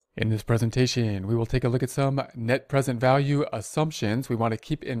In this presentation, we will take a look at some net present value assumptions we want to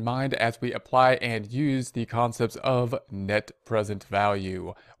keep in mind as we apply and use the concepts of net present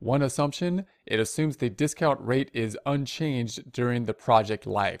value. One assumption, it assumes the discount rate is unchanged during the project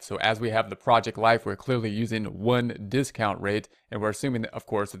life. So as we have the project life, we're clearly using one discount rate, and we're assuming, of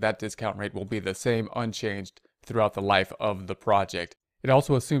course, that discount rate will be the same unchanged throughout the life of the project. It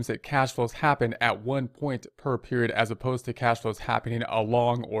also assumes that cash flows happen at one point per period as opposed to cash flows happening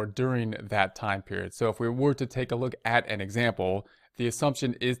along or during that time period. So if we were to take a look at an example, the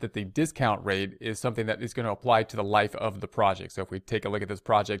assumption is that the discount rate is something that is going to apply to the life of the project. So if we take a look at this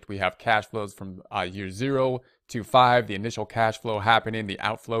project, we have cash flows from year 0 to 5, the initial cash flow happening, the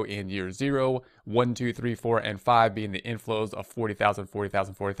outflow in year 0, 1, 2, 3, 4, and 5 being the inflows of 40,000,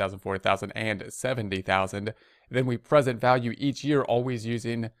 40,000, 40,000, 40,000, and 70,000. Then we present value each year always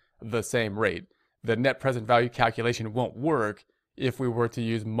using the same rate. The net present value calculation won't work if we were to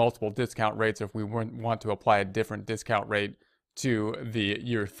use multiple discount rates, or if we want to apply a different discount rate to the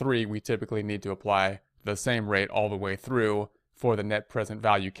year 3, we typically need to apply the same rate all the way through for the net present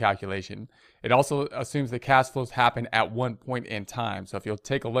value calculation. It also assumes the cash flows happen at one point in time. So if you'll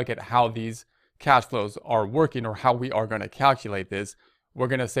take a look at how these cash flows are working or how we are going to calculate this, we're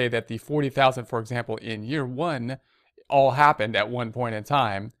going to say that the 40,000, for example, in year 1 all happened at one point in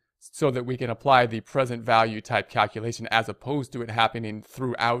time so that we can apply the present value type calculation as opposed to it happening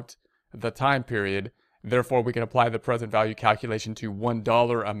throughout the time period. Therefore, we can apply the present value calculation to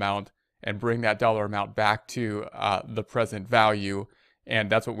 $1 amount and bring that dollar amount back to the present value. And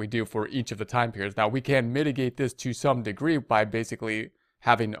that's what we do for each of the time periods. Now, we can mitigate this to some degree by basically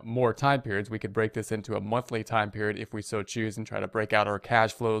having more time periods. We could break this into a monthly time period if we so choose and try to break out our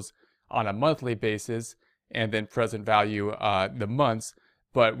cash flows on a monthly basis and then present value the months.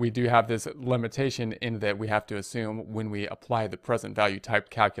 But we do have this limitation in that we have to assume when we apply the present value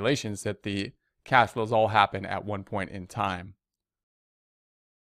type calculations that the cash flows all happen at one point in time.